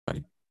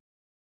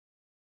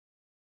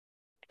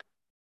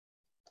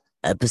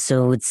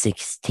Episode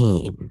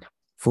 16,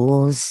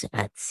 Fools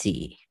at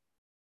Sea.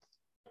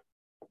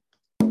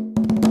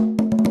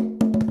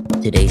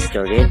 Today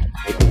started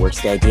with the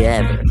worst idea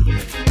ever,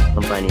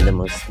 combining the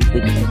most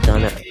stupid youth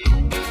on Earth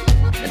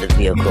and a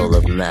vehicle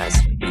of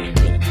mass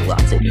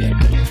velocity.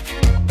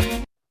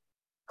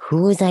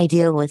 Whose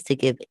idea was to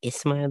give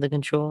Ismail the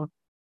control?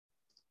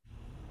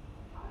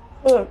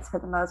 It's for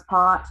the most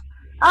part.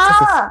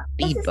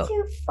 This is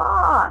too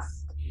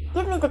fast.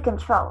 Give me the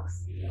controls.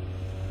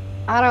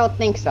 I don't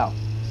think so.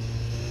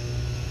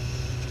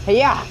 Hey,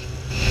 yeah.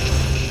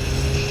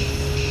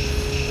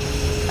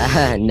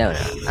 No.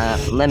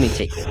 Let me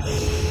take it.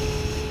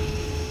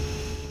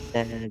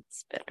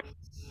 That's better.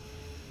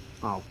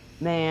 Oh,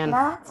 man.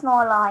 That's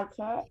more like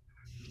it.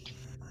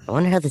 I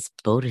wonder how this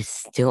boat is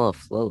still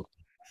afloat.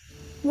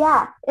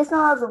 Yeah,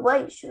 Ismail's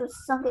weight should have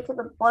sunk it to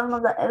the bottom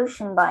of the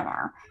ocean by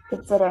now,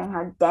 considering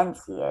how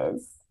dense he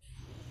is.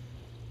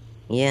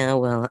 Yeah,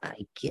 well,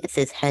 I guess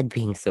his head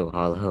being so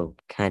hollow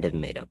kind of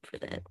made up for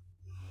that.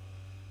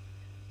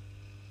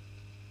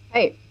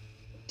 Hey,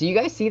 do you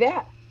guys see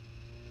that?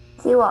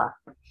 See what?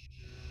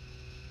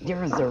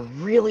 There is a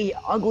really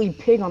ugly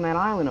pig on that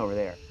island over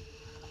there.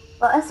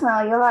 Well,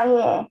 Ismail, you're right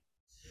here.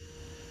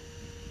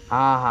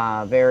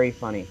 Haha, very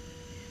funny.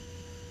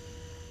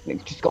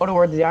 Just go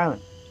towards the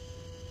island.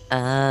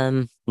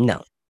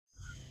 No.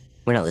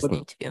 We're not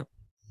listening to you.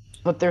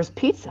 But there's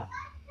pizza.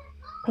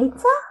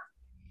 Pizza?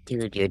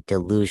 Dude, you're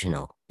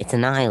delusional. It's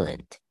an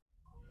island.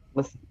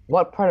 Listen,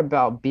 what part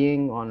about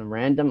being on a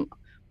random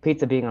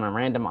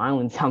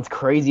island sounds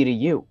crazy to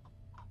you?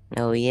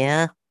 Oh,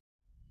 yeah?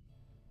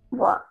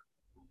 What?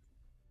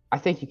 I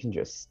think you can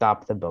just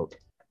stop the boat.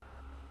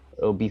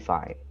 It'll be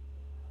fine.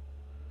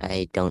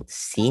 I don't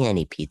see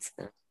any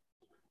pizza.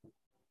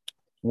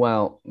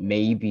 Well,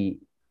 maybe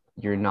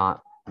you're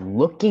not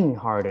looking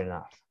hard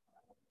enough.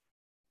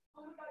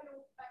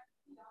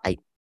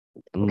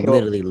 I'm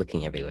literally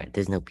looking everywhere.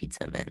 There's no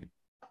pizza, man.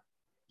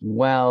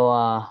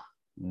 Well,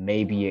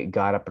 maybe it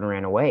got up and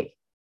ran away.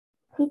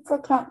 Pizza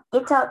can't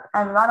get up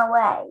and run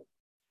away.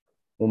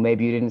 Well,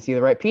 maybe you didn't see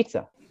the right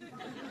pizza.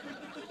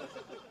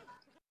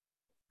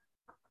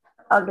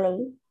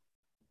 Ugly.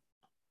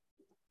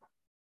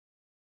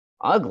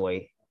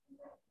 Ugly?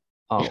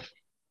 Oh.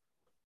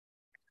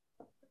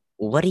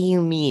 What do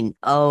you mean?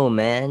 Oh,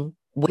 man.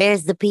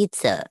 Where's the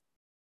pizza?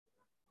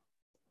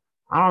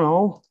 I don't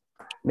know.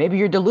 Maybe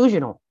you're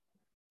delusional.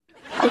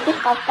 I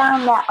think I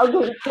found that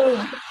ugly pig.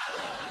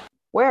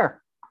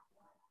 Where?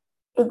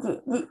 It's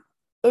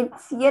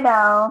you.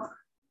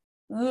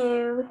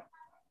 You're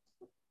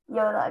the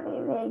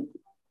ugly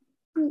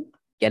pig.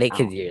 Get it?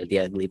 Because you're the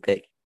ugly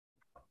pig.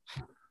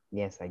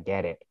 Yes, I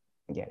get it.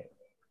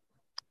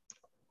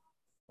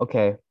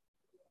 Okay.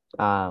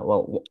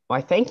 Well,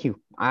 why, thank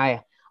you.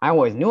 I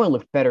always knew I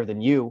looked better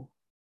than you.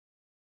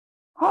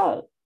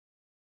 Hey.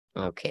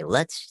 Okay,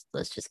 let's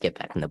just get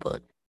back in the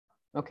boat.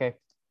 Okay.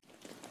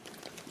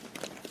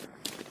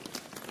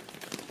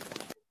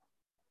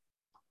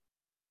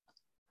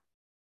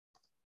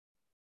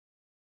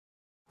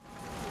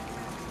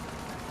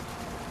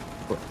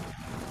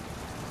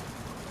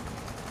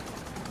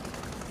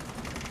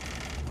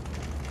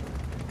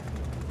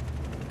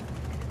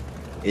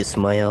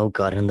 Ismail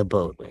got on the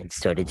boat and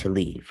started to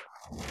leave.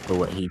 But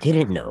what he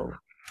didn't know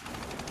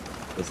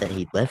was that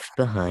he left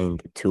behind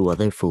the two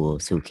other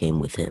fools who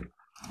came with him.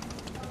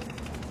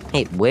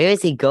 Hey, where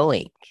is he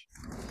going?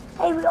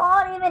 Hey, we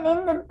aren't even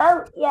in the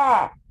boat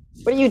yet.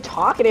 What are you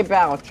talking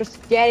about?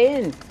 Just get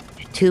in.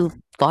 You're too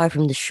far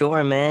from the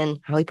shore, man.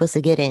 How are we supposed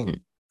to get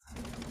in?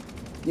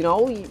 Get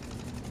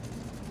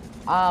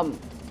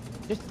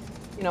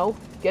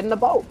in the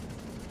boat.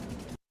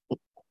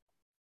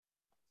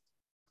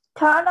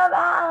 Turn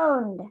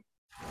around.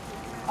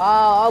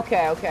 Oh,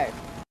 okay.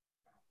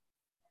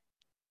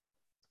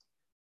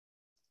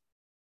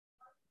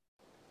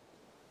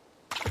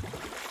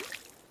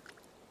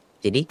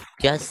 Did he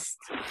just...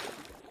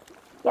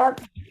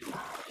 Yep.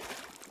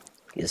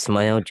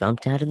 Ismail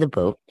jumped out of the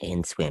boat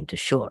and swam to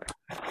shore.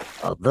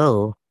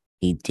 Although,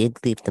 he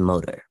did leave the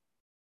motor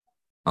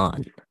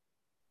on.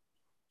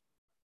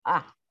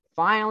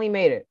 Finally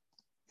made it.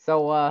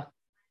 So,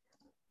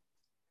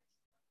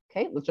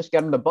 okay, let's just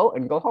get in the boat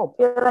and go home.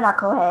 You're a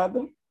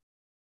knucklehead.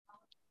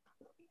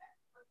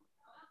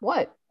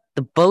 What?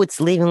 The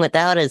boat's leaving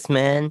without us,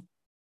 man.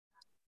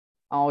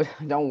 Oh,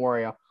 don't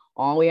worry.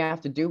 All we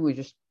have to do is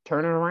just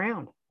turn it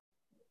around.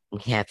 We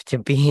have to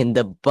be in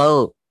the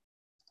boat.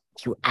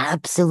 You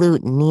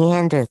absolute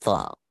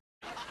Neanderthal.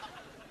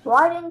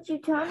 Why didn't you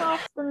turn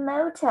off the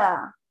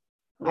motor?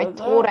 I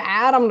told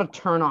Adam to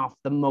turn off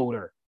the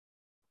motor.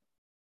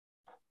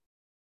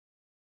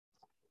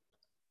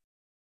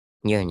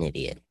 You're an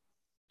idiot.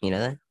 You know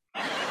that?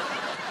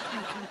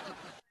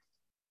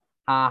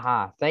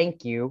 Haha,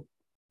 thank you.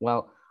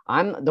 Well,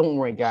 don't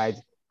worry,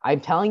 guys. I'm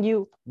telling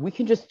you, we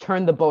can just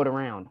turn the boat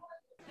around.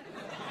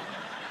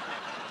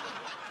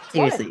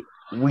 Seriously,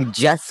 we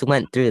just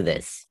went through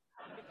this.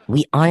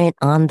 We aren't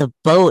on the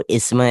boat,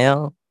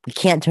 Ismail. We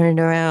can't turn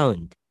it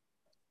around.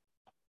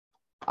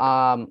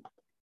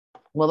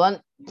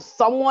 Well,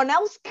 someone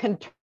else can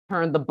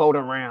turn the boat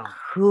around.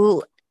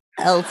 Who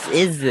else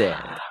is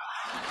there?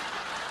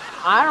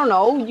 I don't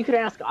know. You could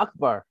ask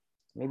Akbar.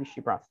 Maybe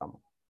she brought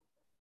someone.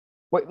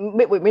 Wait.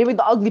 Maybe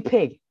the ugly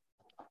pig.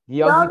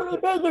 The ugly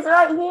pig is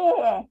right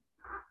here.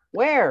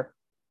 Where?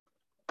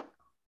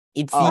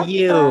 It's Oh.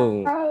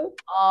 you.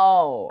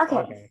 Oh.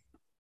 Okay.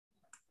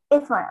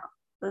 Ismail,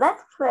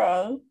 let's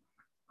play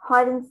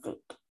hide and seek.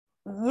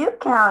 You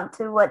count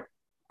to what,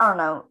 I don't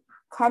know,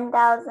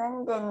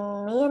 10,000,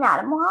 and me and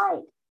Adam will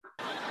hide.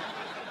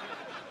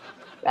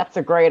 That's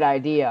a great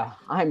idea.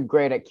 I'm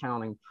great at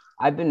counting.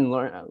 I've been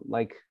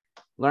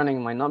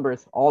learning my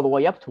numbers all the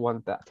way up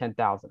to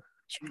 10,000.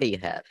 Sure you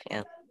have,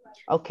 yeah.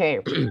 Okay.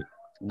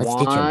 Let's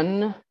ditch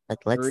him. 1,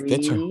 Let's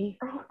ditch him. 3,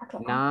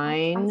 Okay.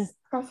 9,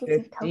 I see some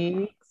 50,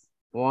 coconuts.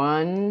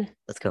 1,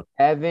 Let's go.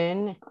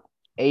 7,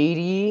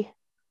 80,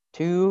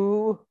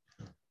 2,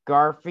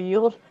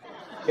 Garfield,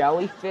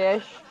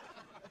 jellyfish,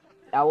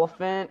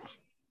 elephant,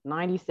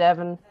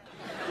 97,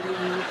 3,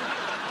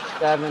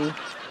 7,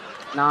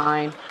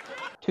 9,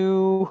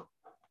 2,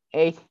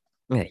 8.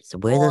 Alright, so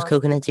where are those 4,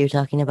 coconuts you're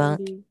talking about?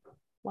 20,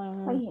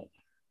 Right 1,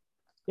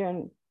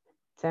 here.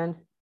 10,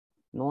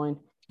 9.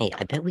 Hey,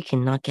 I bet we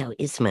can knock out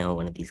Ismail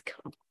one of these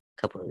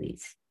couple of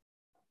these.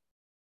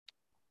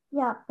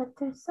 Yeah, but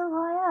they're so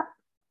high up.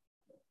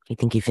 You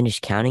think you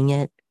finished counting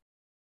yet?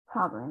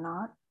 Probably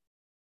not.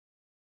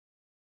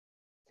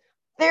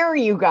 There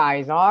you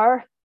guys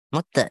are.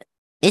 What the?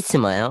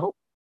 Ismail?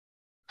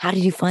 How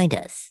did you find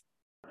us?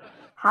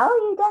 How are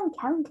you done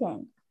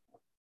counting?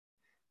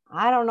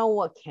 I don't know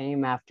what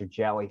came after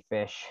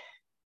jellyfish.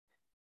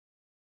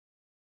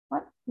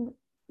 What?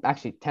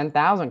 Actually,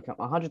 10,000,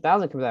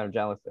 100,000 comes out of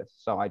jellyfish.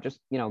 So I just,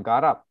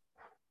 got up.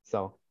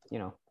 So,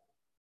 You're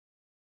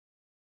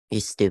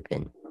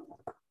stupid.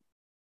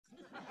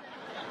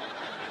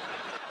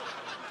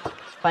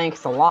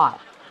 thanks a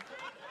lot.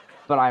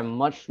 But I'm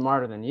much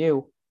smarter than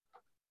you.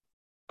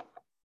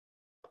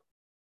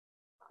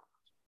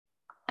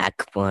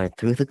 Akbar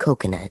threw the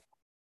coconut,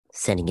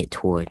 sending it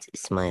towards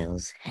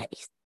Ismail's head.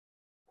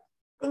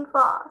 Think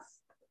fast.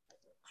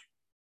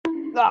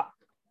 Ah,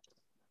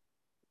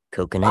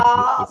 Coconut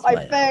hit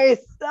my Ismail,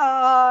 face.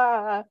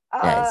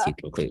 as you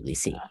can clearly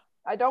see.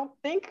 I don't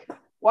think.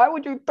 Why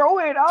would you throw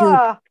it? Dude,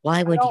 Ah,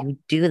 why would don't- you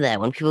do that?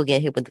 When people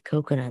get hit with the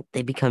coconut,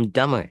 they become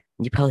dumber.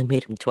 You probably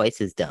made them twice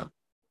as dumb.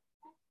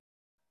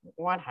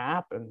 what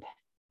happened?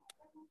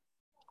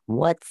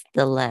 What's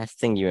the last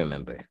thing you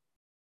remember?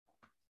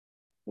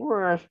 We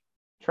were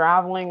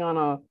traveling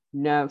on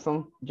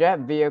some jet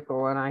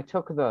vehicle, and I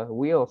took the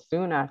wheel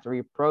soon after we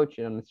approached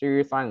a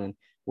mysterious island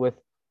with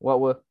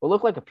what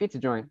looked like a pizza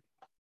joint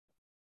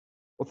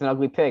with an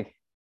ugly pig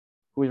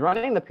who was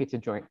running the pizza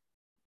joint.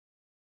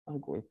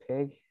 Ugly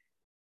pig.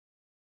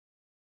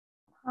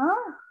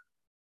 Huh?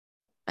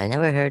 I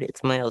never heard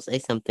Ismail say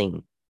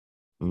something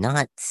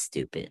not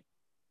stupid.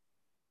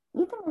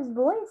 Even his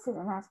voice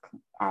isn't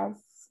as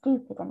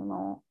stupid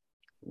anymore.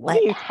 What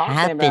are you talking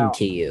happened about?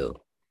 to you?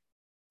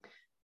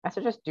 I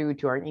suggest due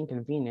to our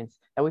inconvenience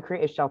that we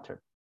create a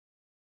shelter.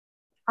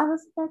 I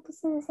was about to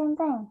say the same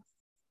thing.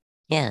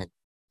 Yeah,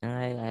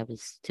 I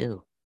was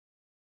too.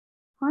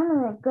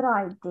 Finally, a good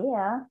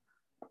idea.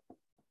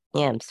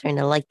 Yeah, I'm starting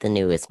to like the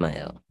new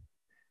Ismail.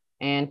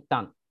 And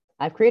done.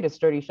 I've created a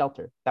sturdy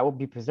shelter that will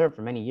be preserved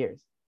for many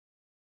years.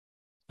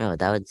 Oh,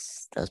 that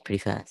was pretty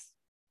fast.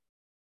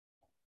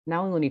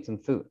 Now we will need some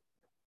food.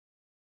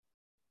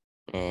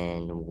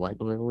 And what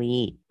will we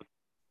eat?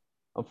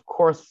 Of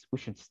course, we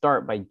should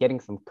start by getting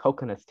some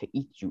coconuts to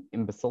eat, you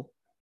imbecile.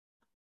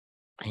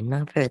 I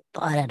never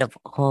thought out of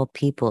all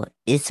people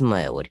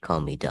Ismail would call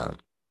me dumb.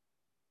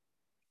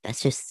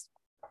 That's just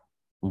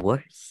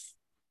worse.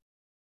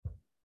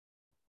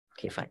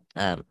 Okay, fine.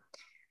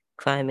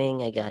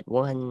 Climbing, I got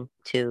 1,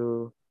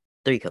 2,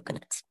 3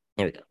 coconuts.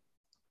 Here we go.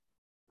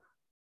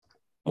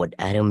 What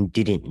Adam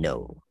didn't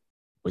know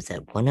was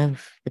that one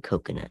of the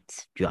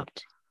coconuts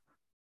dropped.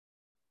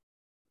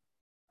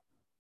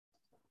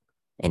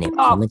 And it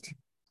plummeted.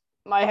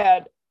 My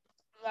head.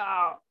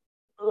 Ow.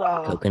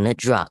 Ow. Coconut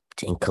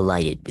dropped and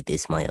collided with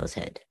Ismail's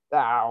head.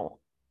 Ow.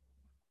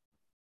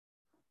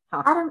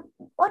 Adam,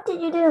 what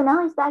did you do?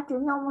 Now he's back to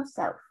his normal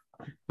self.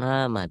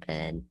 Ah, my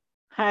bad.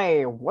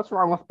 Hey, what's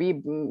wrong with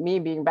me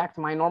being back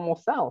to my normal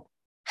self?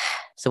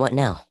 So what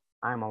now?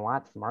 I'm a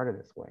lot smarter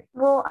this way.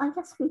 Well, I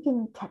guess we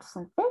can catch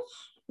some fish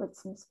with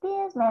some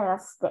spears made out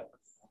of sticks.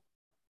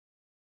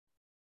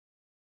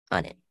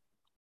 On it.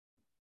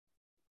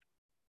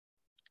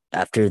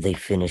 After they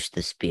finished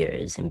the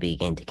spears and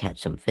began to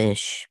catch some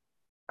fish.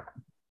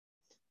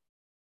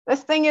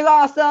 This thing is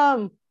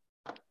awesome!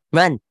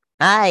 Run!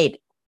 Hide!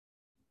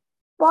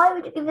 Why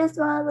would you give this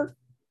one of the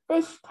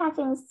fish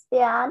catching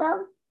spear,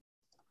 Adam?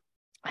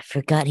 I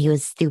forgot he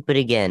was stupid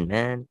again,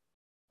 man.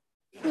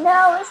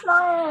 No,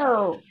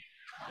 Ismail!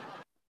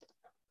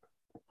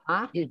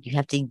 Huh? Dude, you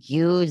have to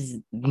use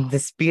the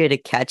spear to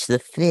catch the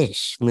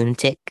fish,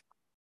 lunatic.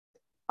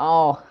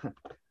 Oh,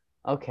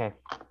 okay.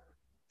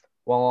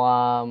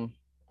 Well,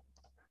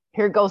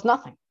 here goes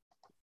nothing.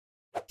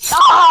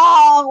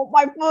 Oh,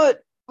 my foot!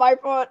 My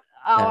foot!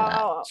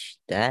 Ow, Ouch.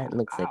 That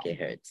looks like it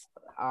hurts.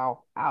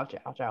 ow, ouch,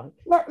 ouch, ouch.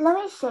 Let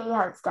me show you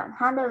how it's done.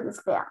 Hand over the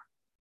spear.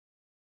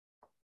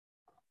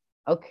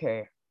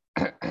 Okay.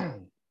 Here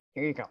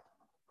you go.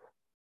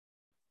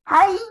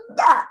 Hiya!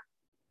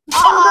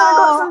 Oh, I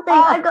got something.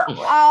 I got.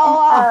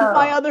 Ow,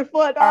 my Oh. other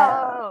foot.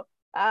 Oh.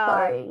 Ow,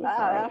 Sorry.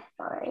 ow,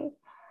 Sorry.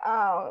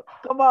 ow.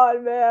 Come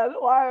on, man.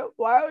 Why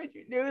would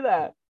you do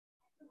that?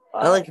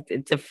 Oh, look,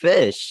 it's a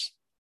fish.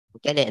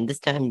 Get it, and this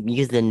time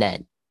use the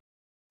net.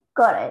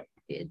 Got it.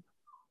 Good.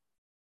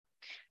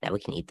 Now we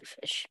can eat the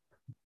fish.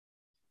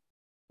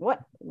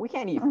 What? We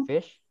can't eat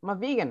fish. I'm a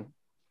vegan.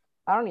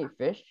 I don't eat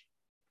fish.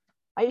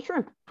 I eat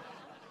shrimp.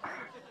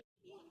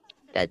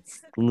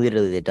 That's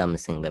literally the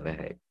dumbest thing I've ever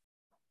heard.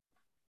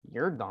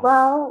 You're dumb.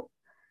 Well,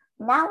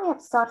 now we have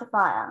to start a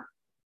fire.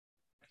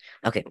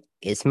 Okay,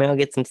 Ismail,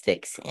 get some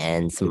sticks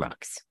and some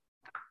rocks.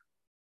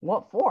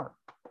 What for?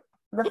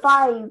 The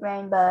fire, you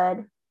brain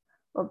bird.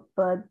 Or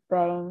bird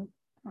brain.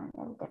 I don't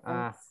know the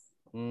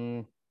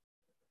difference.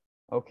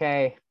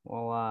 Okay.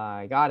 Well,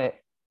 I got it.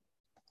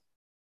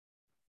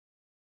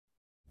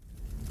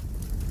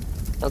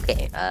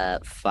 Okay,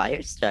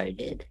 fire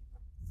started.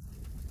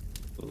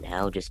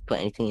 Now just put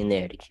anything in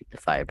there to keep the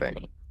fire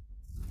burning.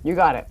 You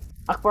got it.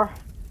 Akbar,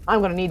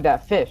 I'm gonna need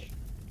that fish.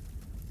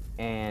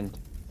 And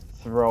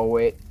throw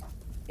it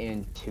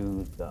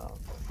into the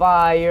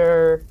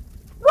fire.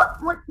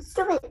 What?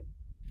 Stupid.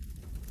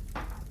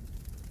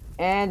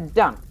 And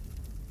done.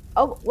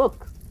 Oh,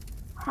 look.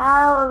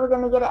 How are we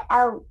gonna get it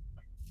out?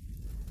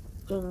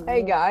 Genius.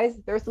 Hey guys,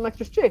 there's some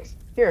extra sticks.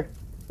 Here,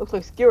 looks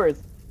like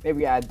skewers.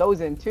 Maybe add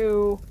those in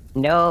too.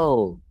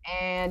 No!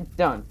 And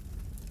done.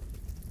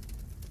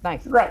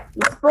 Nice. Great.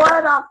 You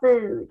spoiled our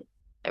food.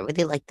 I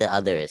really like the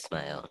other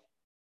Ismail.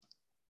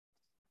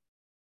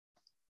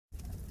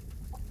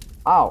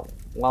 Oh,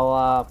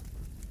 well,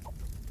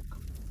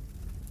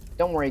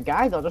 don't worry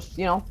guys, I'll just,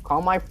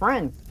 call my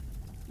friends.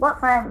 What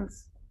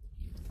friends?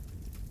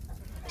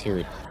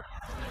 Dude,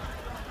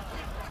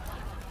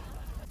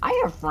 I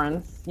have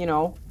friends, you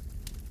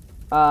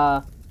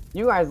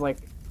guys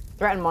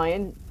threaten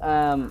my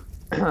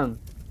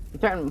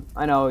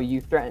I know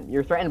you're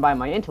threatened by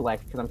my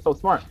intellect because I'm so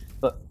smart,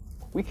 but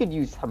we could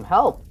use some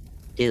help.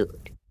 dude,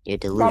 you're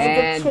That delusional. is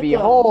a And chicken.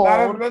 behold-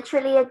 That is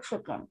literally a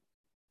chicken.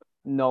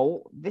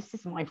 No, this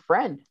is my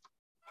friend.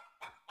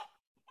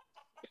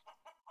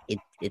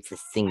 It's a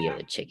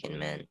singular chicken,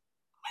 man.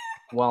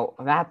 Well,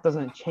 that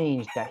doesn't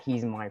change that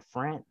he's my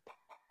friend.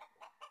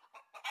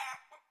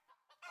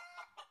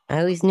 I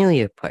always knew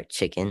you're part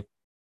chicken.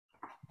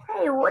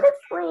 Hey, what if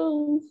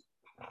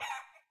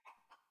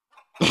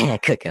we...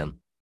 Cook him.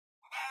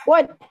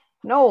 What?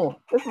 No,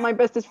 this is my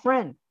bestest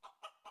friend.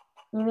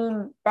 You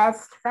mean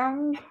best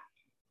friend?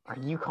 Are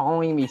you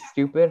calling me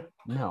stupid?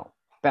 No,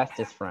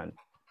 bestest friend.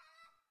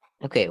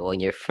 Okay, well,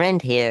 your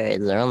friend here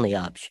is our only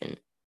option.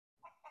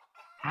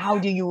 How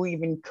do you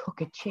even cook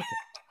a chicken?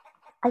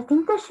 I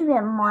think there should be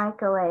a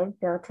microwave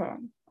built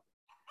in.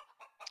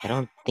 I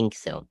don't think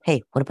so.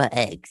 Hey, what about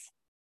eggs?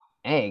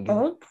 Eggs?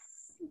 Eggs?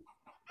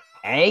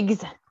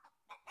 Eggs?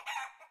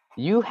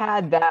 You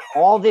had that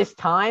all this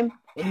time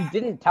and you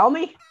didn't tell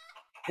me?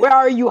 Where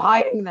are you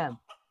hiding them?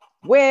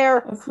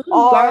 Where Is he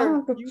are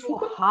yelling at the you chicken?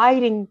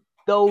 hiding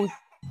those?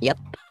 Yep.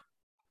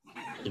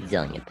 He's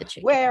yelling at the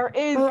chicken. Where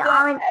is They the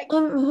aren't egg?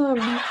 in him.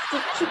 He's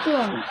the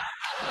chicken.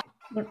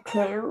 You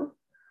two.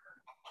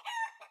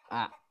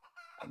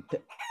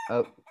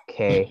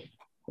 Okay.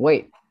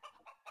 Wait.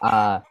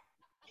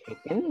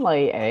 Chicken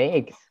lay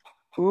eggs.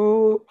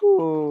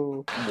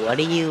 Ooh. What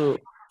are you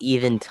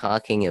even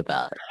talking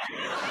about?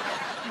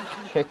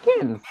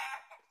 Chickens.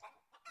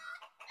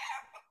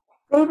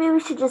 Maybe we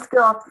should just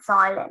go off this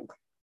island.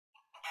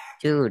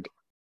 Dude,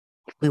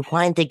 if we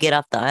wanted to get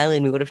off the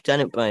island, we would have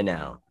done it by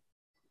now.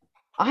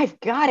 I've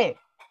got it.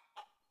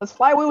 Let's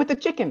fly away with the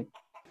chicken.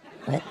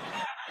 What?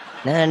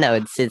 No,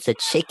 it's a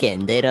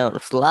chicken. They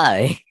don't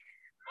fly.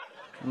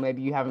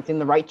 Maybe you haven't seen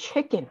the right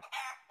chicken.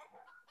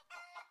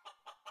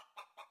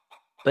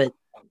 But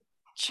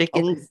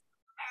chickens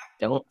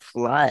don't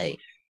fly.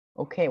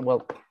 Okay,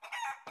 well,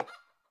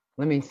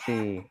 let me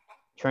see.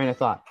 Train of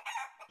thought.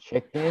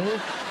 Chickens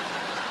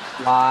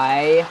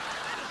fly,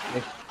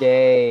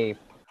 escape.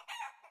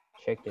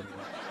 Chicken.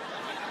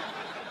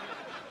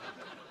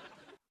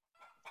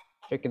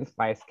 Chickens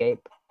fly,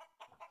 escape.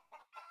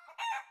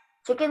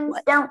 Chickens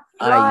What don't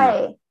are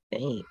fly.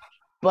 Hey.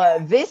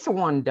 But this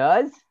one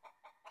does.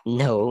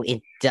 No,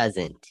 it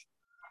doesn't.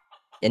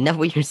 Enough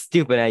with your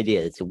stupid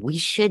ideas. We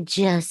should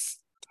just...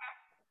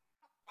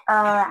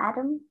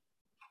 Adam?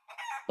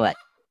 What?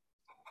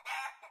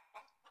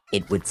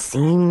 It would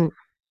seem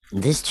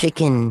this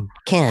chicken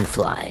can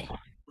fly.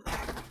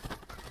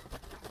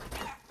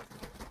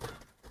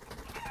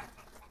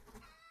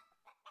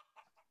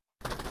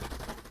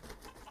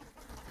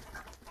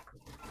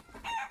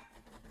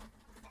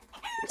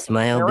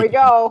 Smile Here we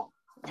go.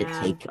 to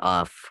take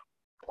off,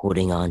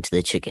 holding on to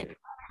the chicken.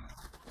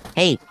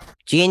 Hey,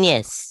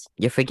 genius!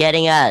 You're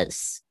forgetting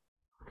us!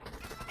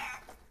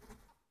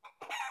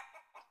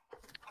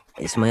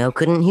 Ismail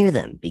couldn't hear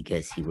them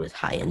because he was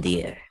high in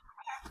the air.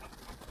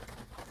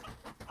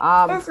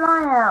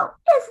 Ismail,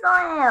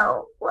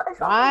 what is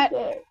wrong What?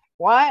 with you?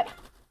 What?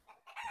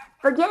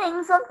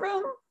 Forgetting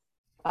something?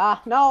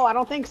 No, I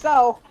don't think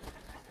so.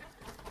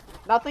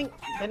 Nothing.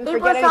 Didn't It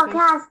forget was anything.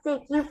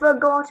 sarcastic. You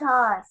forgot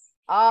us.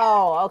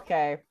 Oh,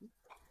 okay.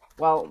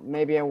 Well,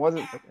 maybe it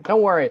wasn't.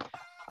 Don't worry.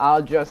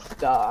 I'll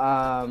just,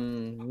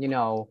 you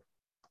know,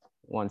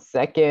 1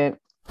 second.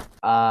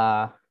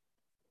 And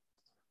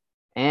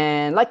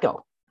let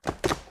go.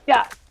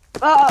 Yeah.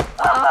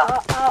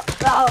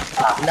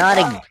 Not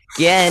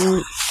again.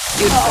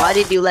 Dude, why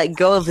did you let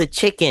go of the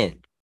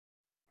chicken?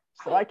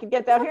 So I can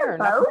get down here.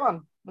 Now, come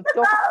on. Let's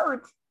go.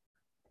 Boat.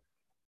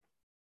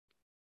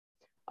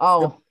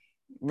 Oh,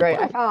 right.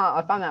 I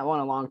found that one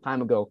a long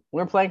time ago.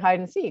 We were playing hide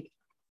and seek.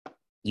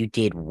 You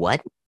did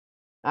what?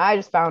 I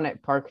just found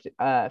it parked.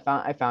 I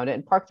found it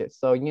and parked it.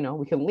 So you know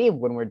we can leave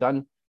when we're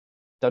done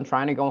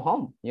trying to go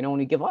home. You know when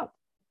we give up.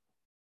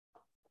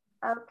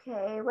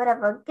 Okay,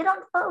 whatever. Get on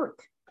the boat.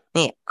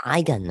 Hey,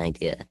 I got an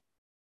idea.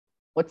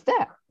 What's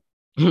that?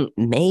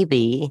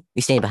 Maybe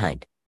we stay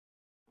behind.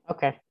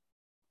 Okay.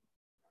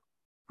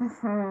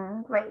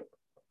 Great.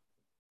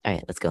 All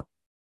right, let's go.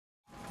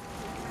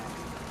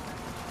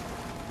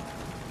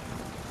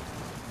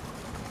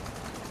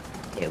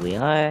 Here we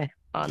are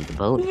on the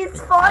boat. He's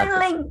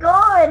finally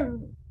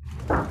gone.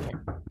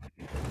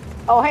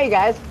 Oh hey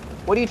guys,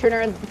 what are you two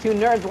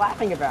nerds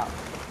laughing about?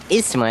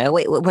 Ismail,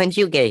 wait, when did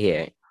you get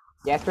here?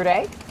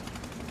 Yesterday?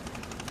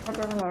 That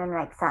doesn't even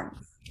make sense.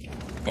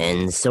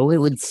 And so it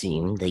would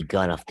seem they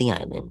got off the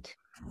island,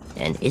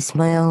 and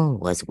Ismail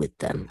was with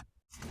them.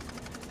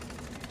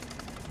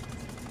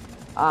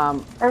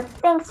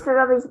 Thanks for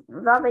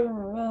rubbing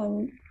me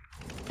in.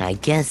 I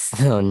guess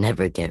they'll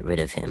never get rid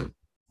of him.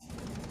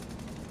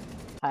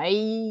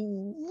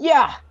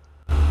 Yeah.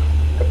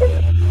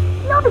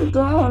 Not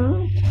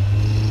again.